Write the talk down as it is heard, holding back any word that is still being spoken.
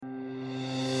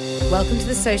Welcome to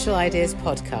the Social Ideas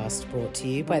podcast, brought to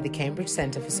you by the Cambridge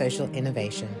Centre for Social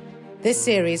Innovation. This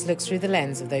series looks through the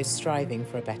lens of those striving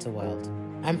for a better world.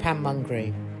 I'm Pam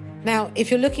Mungrue. Now,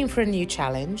 if you're looking for a new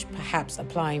challenge, perhaps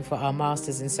applying for our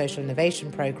Masters in Social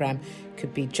Innovation programme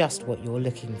could be just what you're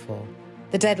looking for.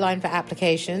 The deadline for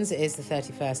applications is the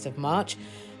 31st of March.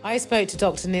 I spoke to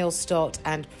Dr. Neil Stott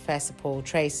and Professor Paul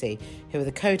Tracy, who are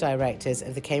the co-directors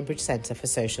of the Cambridge Centre for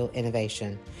Social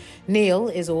Innovation. Neil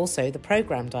is also the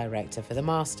programme director for the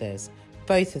Masters.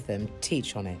 Both of them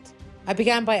teach on it. I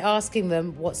began by asking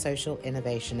them what social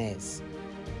innovation is.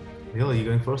 Neil, are you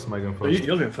going first? Am I going first?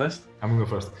 You're going first. I'm going to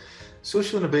go first.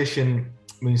 Social innovation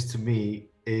means to me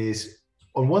is,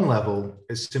 on one level,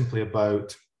 it's simply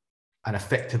about an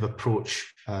effective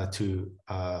approach to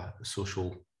a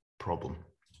social problem.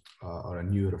 Or a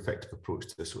new or effective approach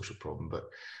to the social problem. But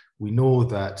we know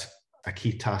that a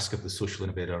key task of the social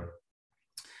innovator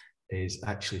is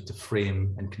actually to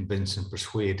frame and convince and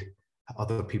persuade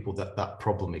other people that that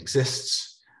problem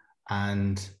exists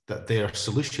and that their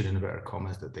solution, in inverted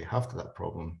commas, that they have to that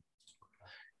problem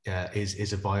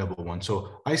is a viable one.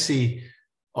 So I see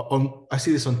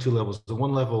this on two levels. On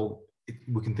one level,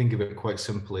 we can think of it quite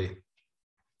simply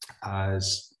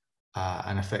as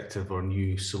an effective or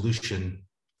new solution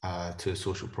to a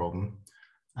social problem.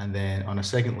 And then on a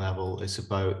second level, it's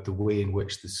about the way in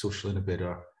which the social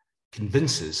innovator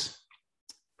convinces,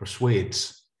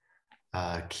 persuades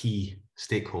key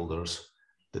stakeholders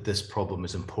that this problem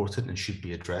is important and should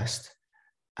be addressed,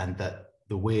 and that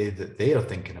the way that they are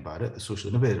thinking about it, the social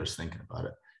innovator is thinking about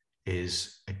it,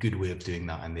 is a good way of doing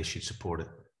that and they should support it.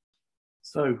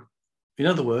 So, in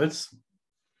other words,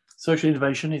 social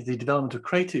innovation is the development of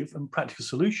creative and practical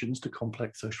solutions to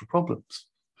complex social problems.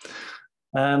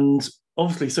 And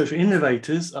obviously, social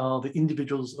innovators are the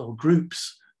individuals or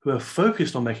groups who are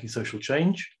focused on making social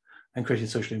change and creating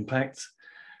social impact.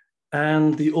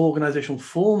 And the organizational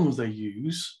forms they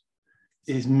use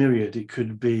is myriad. It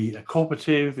could be a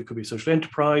cooperative, it could be a social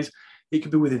enterprise, it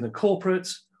could be within a corporate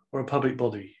or a public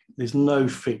body. There's no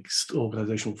fixed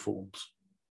organizational forms.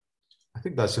 I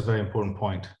think that's a very important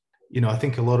point. You know, I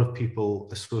think a lot of people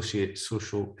associate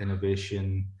social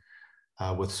innovation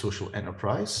with social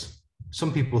enterprise.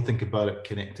 Some people think about it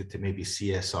connected to maybe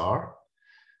CSR,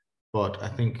 but I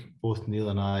think both Neil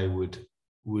and I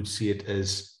would see it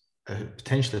as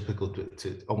potentially applicable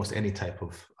to almost any type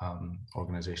of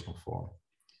organizational form.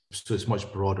 So it's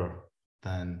much broader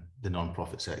than the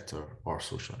nonprofit sector or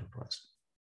social enterprise.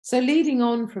 So leading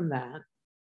on from that,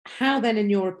 how then, in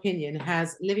your opinion,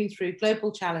 has living through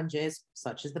global challenges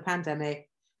such as the pandemic,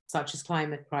 such as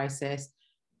climate crisis,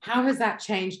 how has that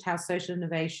changed how social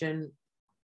innovation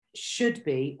should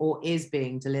be or is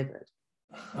being delivered?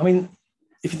 I mean,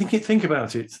 if you think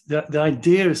about it, the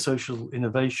idea of social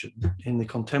innovation in the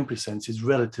contemporary sense is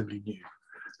relatively new.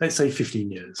 Let's say 15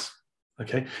 years.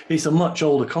 Okay, it's a much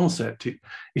older concept. It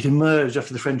emerged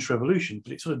after the French Revolution,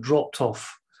 but it sort of dropped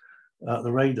off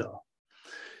the radar.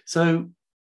 So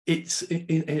it's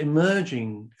an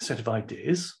emerging set of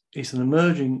ideas. It's an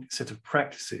emerging set of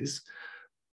practices,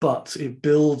 but it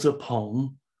builds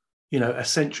upon, a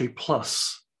century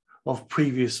plus of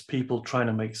previous people trying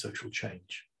to make social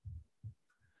change.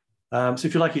 So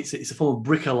if you like, it's a form of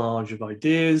bricolage of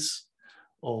ideas,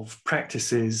 of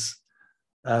practices,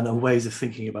 and ways of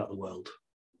thinking about the world.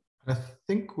 I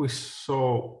think we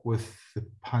saw with the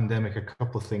pandemic a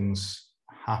couple of things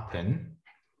happen.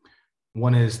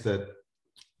 One is that,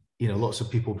 lots of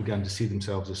people began to see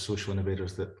themselves as social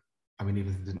innovators that, even if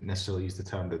they didn't necessarily use the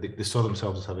term, that they saw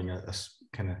themselves as having a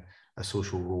kind of a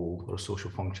social role or a social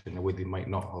function in a way they might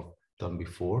not have done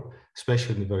before,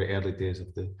 especially in the very early days of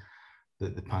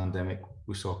the pandemic.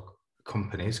 We saw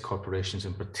companies, corporations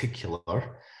in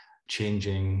particular,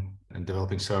 changing and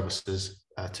developing services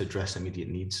to address immediate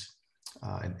needs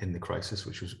in the crisis,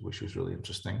 which was really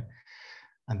interesting.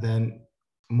 And then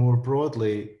more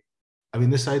broadly,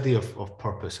 this idea of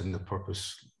purpose and the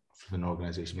purpose of an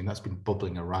organization, that's been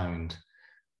bubbling around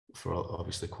for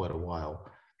obviously quite a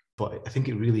while, but I think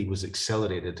it really was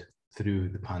accelerated through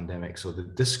the pandemic. So the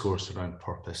discourse around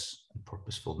purpose and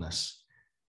purposefulness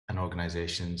in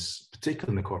organizations,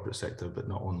 particularly in the corporate sector, but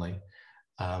not only,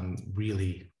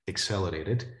 really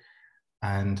accelerated.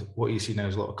 And what you see now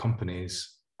is a lot of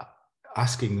companies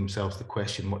asking themselves the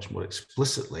question much more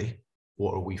explicitly,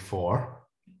 what are we for?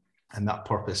 And that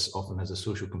purpose often has a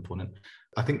social component.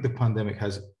 I think the pandemic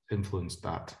has influenced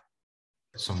that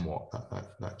somewhat,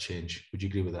 that change. Would you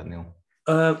agree with that, Neil?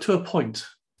 To a point.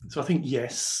 So I think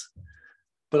yes,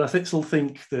 but I still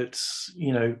think that,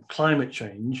 climate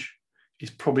change is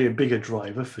probably a bigger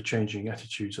driver for changing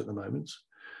attitudes at the moment.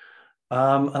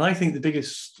 And I think the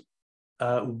biggest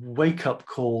wake-up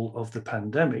call of the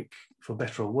pandemic, for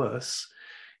better or worse,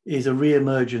 is a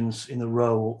re-emergence in the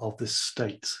role of the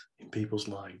state in people's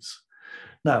lives.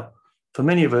 Now, for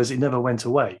many of us, it never went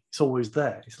away. It's always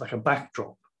there. It's like a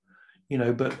backdrop,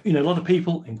 but, a lot of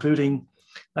people, including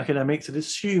academics, had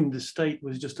assumed the state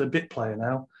was just a bit player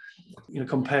now,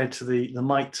 compared to the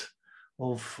might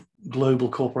of global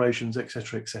corporations, et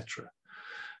cetera.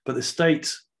 But the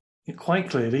state quite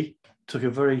clearly took a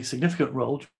very significant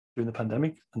role during the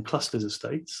pandemic and clusters of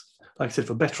states, like I said,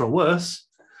 for better or worse.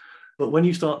 But when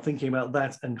you start thinking about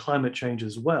that and climate change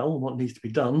as well, what needs to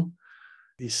be done,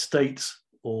 these states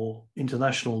or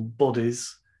international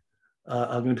bodies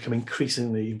are going to become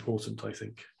increasingly important, I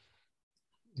think.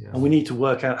 Yeah. And we need to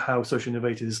work out how social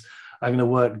innovators are going to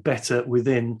work better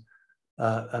within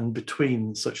and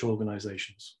between such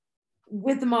organizations.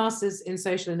 With the Masters in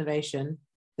Social Innovation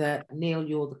that Neil,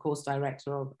 you're the course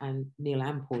director of, and Neil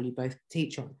and Paul, you both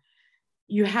teach on,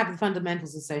 you have the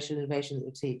fundamentals of social innovation that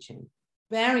you're teaching.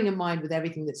 Bearing in mind with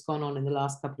everything that's gone on in the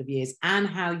last couple of years and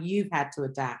how you've had to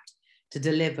adapt to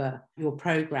deliver your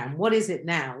program, what is it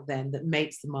now then that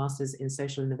makes the Masters in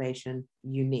Social Innovation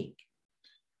unique?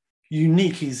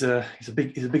 Unique is a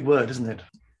big word, isn't it?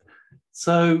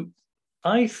 So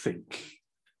I think,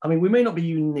 we may not be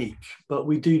unique, but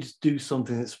we do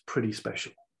something that's pretty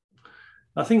special.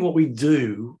 I think what we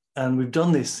do, and we've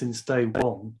done this since day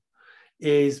one,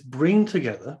 is bring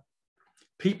together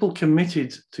people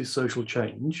committed to social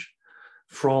change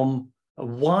from a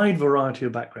wide variety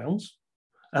of backgrounds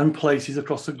and places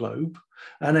across the globe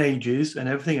and ages and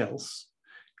everything else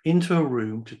into a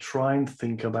room to try and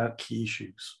think about key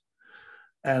issues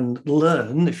and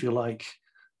learn, if you like,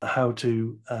 how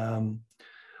to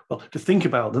think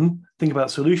about them, think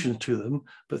about solutions to them,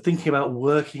 but thinking about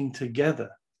working together.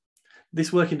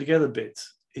 This working together bit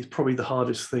is probably the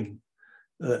hardest thing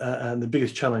and the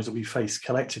biggest challenge that we face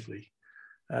collectively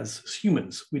as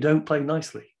humans. We don't play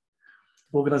nicely.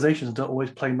 Organizations don't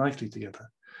always play nicely together.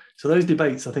 So those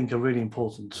debates, I think, are really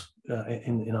important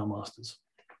in our Masters.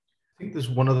 I think there's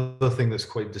one other thing that's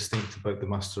quite distinct about the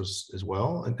Masters as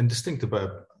well, and distinct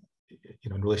about,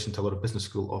 in relation to a lot of business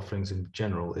school offerings in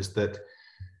general, is that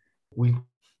we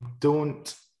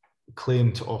don't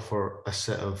claim to offer a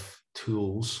set of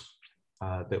tools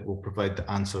that will provide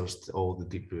the answers to all the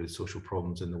deep-rooted social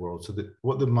problems in the world. So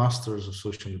what the Masters of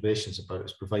Social Innovation is about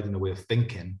is providing a way of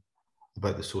thinking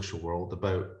about the social world,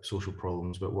 about social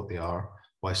problems, about what they are,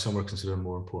 why some are considered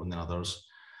more important than others,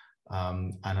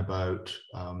 and about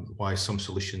why some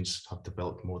solutions have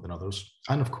developed more than others.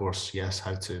 And of course, yes,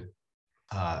 how to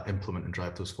implement and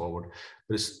drive those forward.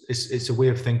 But it's a way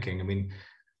of thinking.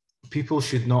 People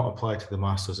should not apply to the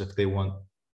Masters if they want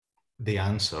the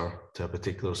answer to a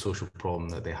particular social problem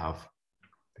that they have,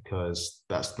 because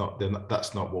that's not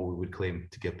what we would claim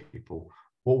to give people.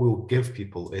 What we will give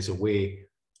people is a way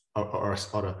or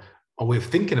a way of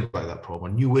thinking about that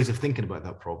problem, new ways of thinking about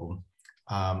that problem,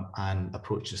 and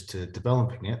approaches to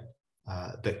developing it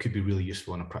that could be really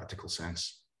useful in a practical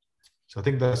sense. So I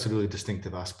think that's a really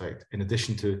distinctive aspect, in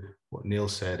addition to what Neil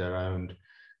said around,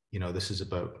 this is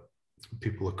about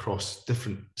people across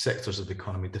different sectors of the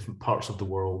economy, different parts of the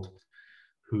world,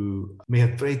 who may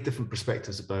have very different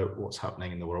perspectives about what's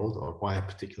happening in the world or why a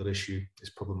particular issue is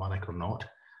problematic or not.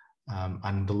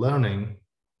 And the learning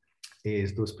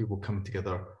is those people coming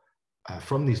together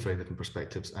from these very different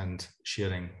perspectives and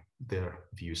sharing their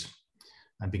views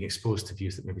and being exposed to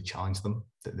views that maybe challenge them,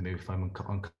 that they may find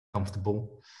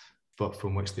uncomfortable, but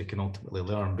from which they can ultimately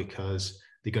learn, because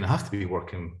they're going to have to be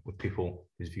working with people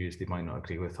whose views they might not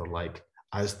agree with or like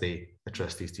as they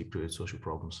address these deep-rooted social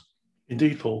problems.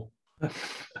 Indeed, Paul.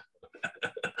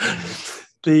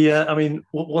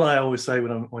 What I always say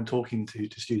when talking to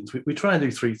students, we try and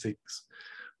do three things.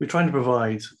 We're trying to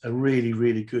provide a really,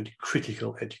 really good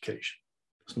critical education.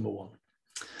 That's number one.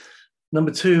 Number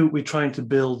two, we're trying to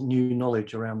build new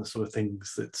knowledge around the sort of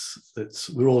things that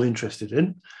we're all interested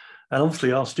in. And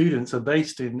obviously our students are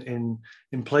based in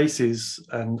places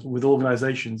and with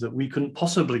organizations that we couldn't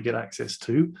possibly get access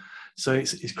to. So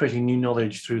it's creating new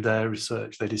knowledge through their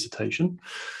research, their dissertation.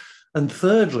 And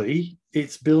thirdly,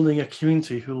 it's building a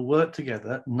community who will work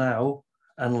together now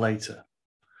and later.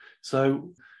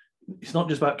 So it's not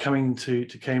just about coming to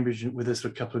Cambridge with us for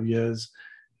a couple of years.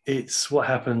 It's what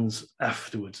happens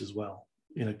afterwards as well.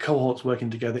 Cohorts working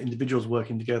together, individuals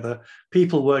working together,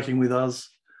 people working with us,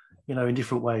 in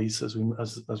different ways as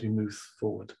we move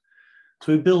forward.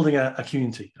 So we're building a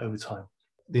community over time.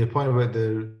 The point about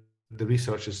the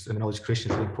research and knowledge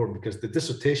creation is really important, because the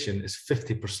dissertation is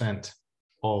 50%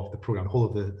 of the program, the whole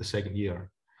of the second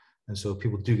year. And so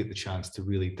people do get the chance to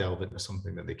really delve into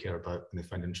something that they care about and they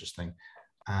find interesting.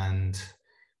 and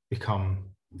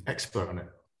become expert on it,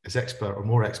 as expert or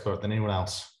more expert than anyone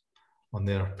else on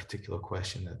their particular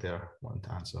question that they're wanting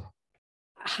to answer.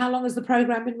 How long has the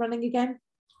programme been running again?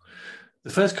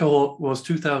 The first cohort was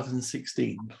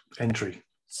 2016 entry.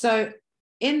 So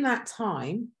in that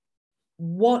time,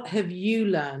 what have you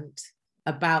learned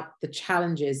about the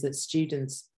challenges that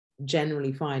students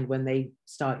generally find when they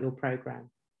start your programme?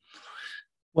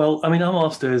 Well, I mean, our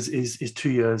master's is 2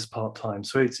 years part-time.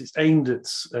 So it's aimed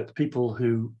at people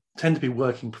who tend to be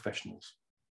working professionals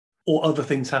or other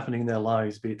things happening in their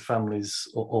lives, be it families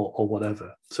or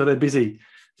whatever. So they're busy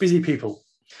people.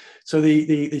 So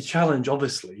the challenge,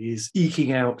 obviously, is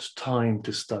eking out time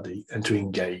to study and to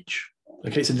engage.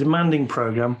 Okay, it's a demanding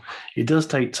program. It does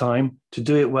take time. To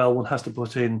do it well, one has to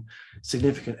put in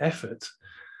significant effort.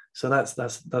 So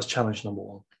that's challenge number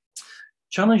one.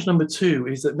 Challenge number two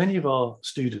is that many of our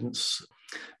students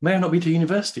may have not been to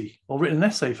university or written an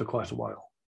essay for quite a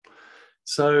while.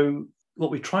 So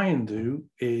what we try and do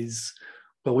is,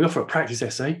 well, we offer a practice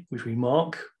essay, which we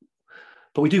mark,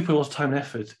 but we do put a lot of time and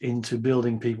effort into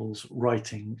building people's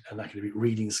writing and academic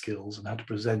reading skills and how to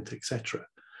present, etc.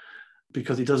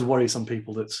 Because it does worry some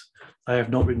people that I have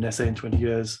not written an essay in 20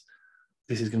 years.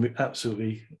 This is going to be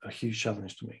absolutely a huge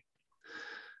challenge to me.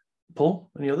 Paul,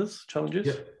 any others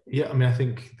challenges? Yeah. I mean, I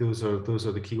think those are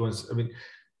the key ones. I mean,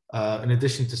 in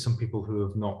addition to some people who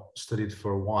have not studied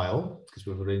for a while, because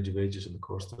we have a range of ages in the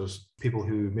course, there's people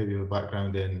who maybe have a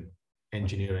background in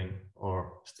engineering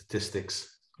or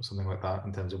statistics or something like that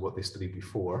in terms of what they studied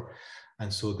before,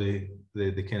 and so the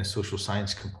kind of social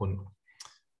science component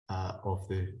of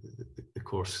the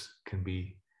course can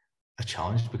be a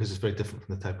challenge because it's very different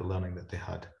from the type of learning that they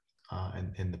had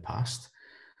in the past.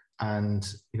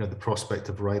 And the prospect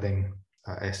of writing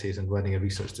essays and writing a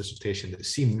research dissertation that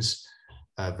seems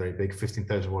very big,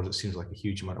 15,000 words, it seems like a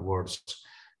huge amount of words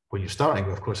when you're starting.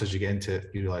 But of course, as you get into it,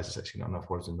 you realize it's actually not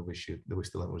enough words, and the way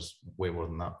to learn was way more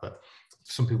than that. But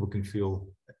some people can feel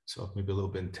sort of maybe a little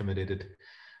bit intimidated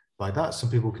by that. Some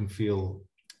people can feel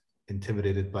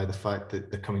intimidated by the fact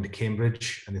that they're coming to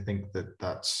Cambridge and they think that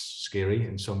that's scary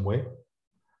in some way.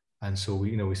 And so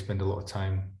we spend a lot of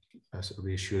time sort of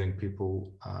reassuring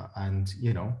people and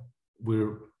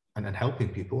helping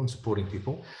people and supporting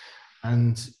people.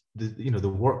 And the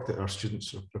work that our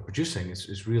students are producing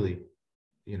is really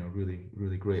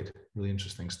really great, really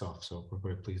interesting stuff. So we're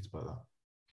very pleased about that.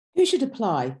 Who should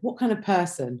apply? What kind of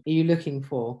person are you looking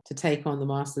for to take on the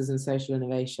Masters in Social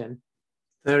Innovation?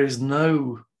 There is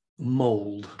no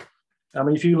mould. I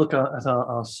mean, if you look at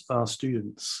our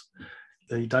students,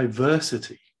 the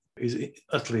diversity is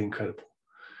utterly incredible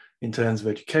in terms of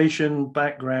education,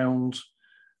 background,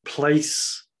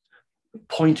 place,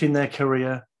 point in their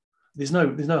career. There's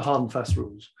no hard and fast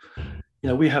rules.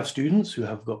 We have students who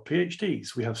have got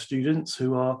PhDs. We have students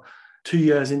who are 2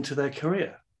 years into their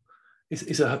career.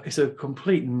 It's a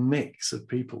complete mix of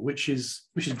people, which is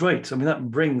great. I mean, that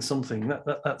brings something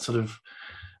that sort of,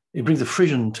 it brings a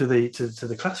frisson to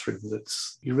the classroom that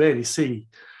you rarely see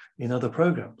in other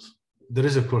programs. There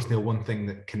is, of course, Neil, one thing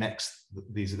that connects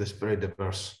this very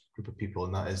diverse group of people,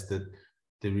 and that is that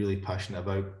they're really passionate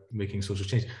about making social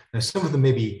change. Now, some of them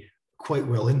may be quite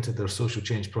well into their social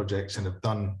change projects and have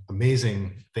done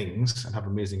amazing things and have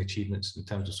amazing achievements in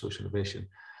terms of social innovation.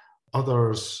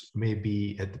 Others may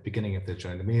be at the beginning of their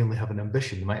journey. They may only have an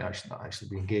ambition. They might actually not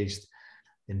be engaged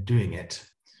in doing it,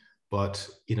 but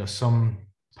some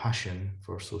passion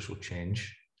for social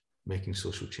change, making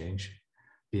social change,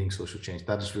 being social change.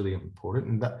 That is really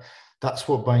important, and that's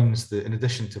what binds in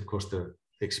addition to, of course, their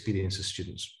experience as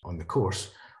students on the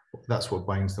course. That's what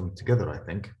binds them together, I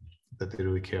think, that they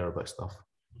really care about stuff,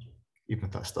 even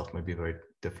if that stuff may be very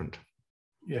different.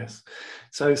 Yes.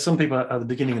 So some people are at the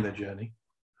beginning of their journey.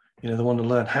 They want to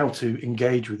learn how to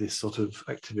engage with this sort of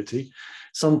activity.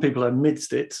 Some people are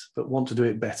amidst it, but want to do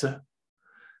it better.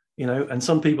 And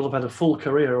some people have had a full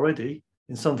career already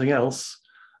in something else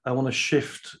and want to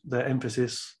shift their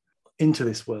emphasis into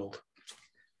this world.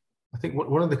 I think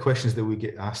one of the questions that we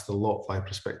get asked a lot by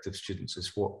prospective students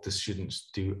is, what do students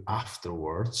do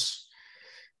afterwards?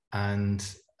 And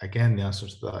again, the answer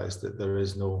to that is that there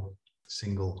is no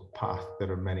single path.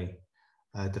 There are many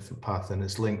different paths, and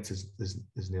it's linked,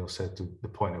 as Neil said, to the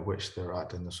point at which they're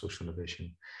at in the social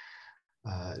innovation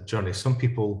journey. Some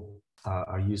people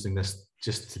are using this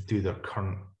just to do their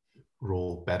current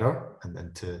role better, and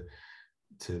then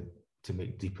to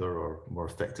make deeper or more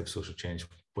effective social change,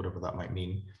 whatever that might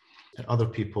mean. And other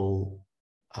people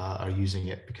are using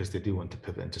it because they do want to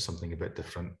pivot into something a bit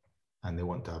different, and they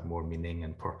want to have more meaning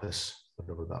and purpose,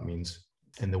 whatever that means,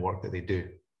 in the work that they do.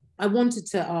 I wanted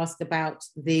to ask about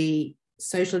the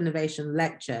social innovation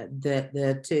lecture that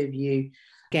the two of you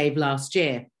gave last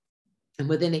year. And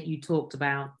within it, you talked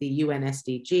about the UN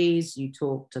SDGs, you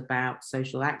talked about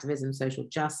social activism, social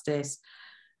justice,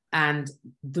 and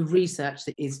the research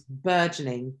that is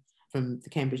burgeoning from the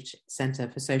Cambridge Centre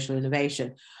for Social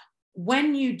Innovation.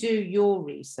 When you do your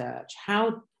research,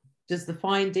 how does the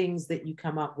findings that you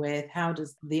come up with, how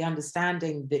does the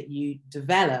understanding that you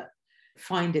develop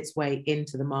find its way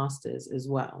into the masters as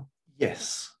well?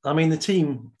 Yes. I mean, the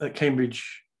team at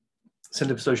Cambridge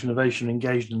Centre for Social Innovation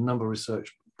engaged in a number of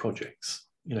research projects,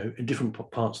 in different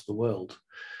parts of the world.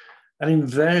 And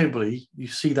invariably, you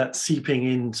see that seeping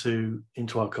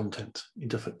into our content in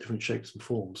different shapes and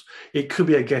forms. It could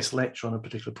be a guest lecture on a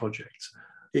particular project.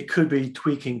 It could be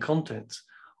tweaking content,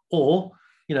 or,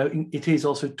 it is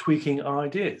also tweaking our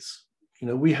ideas.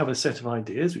 We have a set of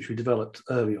ideas which we developed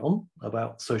early on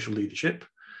about social leadership.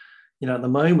 At the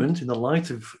moment, in the light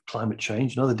of climate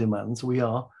change and other demands, we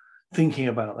are thinking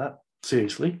about that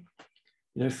seriously,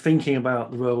 thinking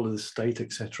about the role of the state,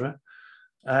 etc.,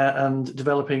 and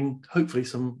developing, hopefully,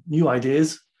 some new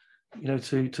ideas,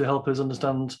 to help us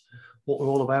understand what we're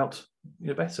all about,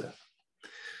 better.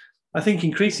 I think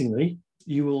increasingly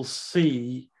you will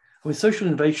see, social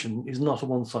innovation is not a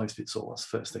one-size-fits-all, that's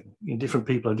the first thing. Different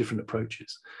people have different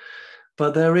approaches.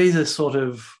 But there is a sort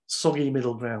of soggy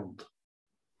middle ground.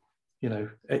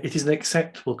 It is an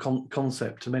acceptable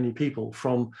concept to many people,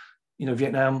 from,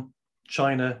 Vietnam,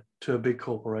 China, to a big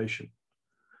corporation.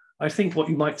 I think what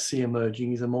you might see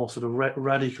emerging is a more sort of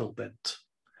radical bent,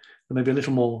 and maybe a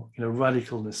little more,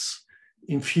 radicalness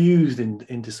infused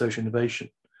into social innovation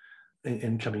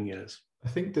in coming years. I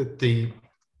think that the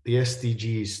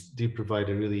SDGs do provide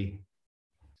a really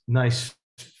nice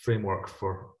framework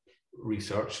for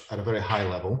research at a very high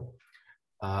level,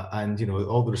 and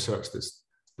all the research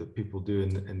that people do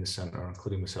in the centre,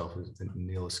 including myself and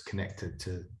Neil, is connected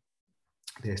to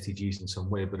the SDGs in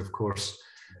some way. But of course,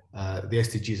 the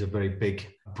SDGs are very big,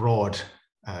 broad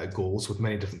goals with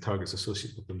many different targets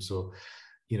associated with them. So,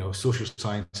 social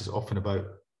science is often about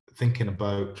thinking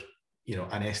about,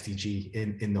 an SDG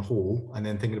in the whole, and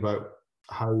then thinking about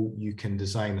how you can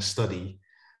design a study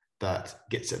that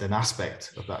gets at an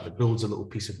aspect of that builds a little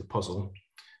piece of the puzzle.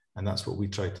 And that's what we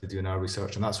try to do in our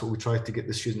research. And that's what we try to get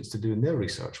the students to do in their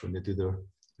research when they do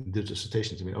their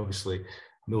dissertations. I mean, obviously,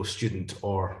 no student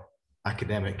or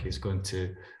academic is going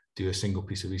to do a single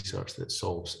piece of research that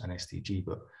solves an SDG,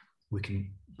 but we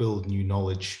can build new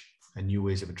knowledge and new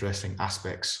ways of addressing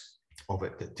aspects of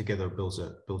it that together builds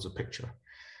a picture.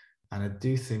 And I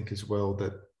do think as well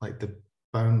that, like, the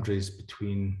boundaries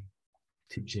between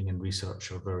teaching and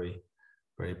research are very,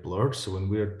 very blurred. So when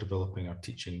we're developing our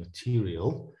teaching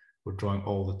material, we're drawing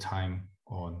all the time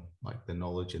on, like, the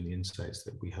knowledge and the insights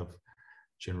that we have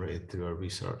generated through our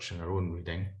research and our own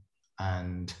reading.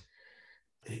 And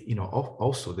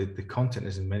also the content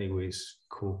is in many ways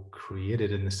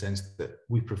co-created, in the sense that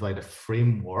we provide a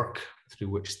framework through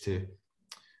which to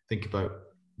think about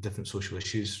different social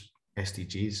issues,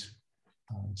 SDGs,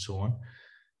 and so on.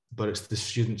 But it's the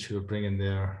students who are bringing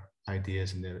their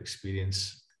ideas and their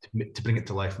experience to bring it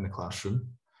to life in the classroom.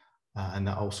 And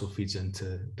that also feeds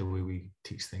into the way we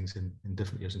teach things in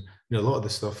different years. And a lot of the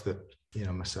stuff that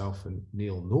myself and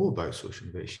Neil know about social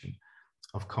innovation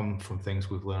have come from things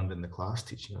we've learned in the class,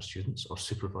 teaching our students or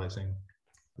supervising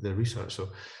their research. So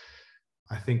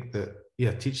I think that,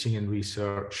 teaching and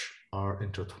research are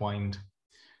intertwined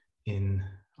in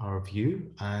our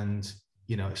view. And,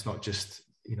 it's not just,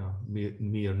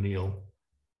 me or Neil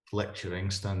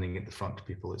lecturing, standing at the front to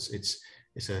people. It's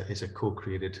a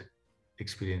co-created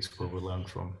experience where we learn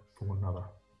from one another.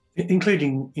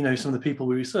 Including, some of the people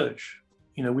we research.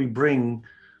 We bring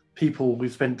people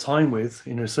we've spent time with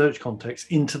in a research context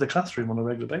into the classroom on a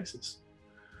regular basis,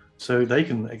 so they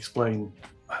can explain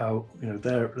how,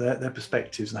 their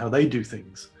perspectives and how they do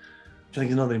things, which I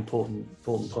think is another important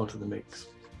part of the mix.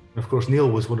 And of course, Neil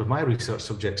was one of my research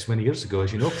subjects many years ago,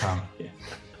 as you know, Pam. Yeah.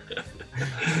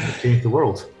 It changed the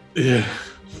world. Yeah,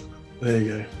 there you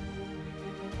go.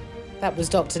 That was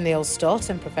Dr. Neil Stott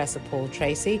and Professor Paul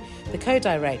Tracy, the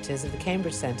co-directors of the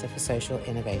Cambridge Centre for Social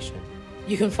Innovation.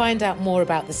 You can find out more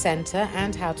about the Centre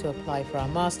and how to apply for our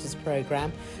Master's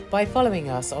programme by following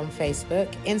us on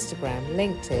Facebook, Instagram,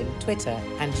 LinkedIn, Twitter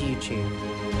and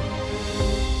YouTube.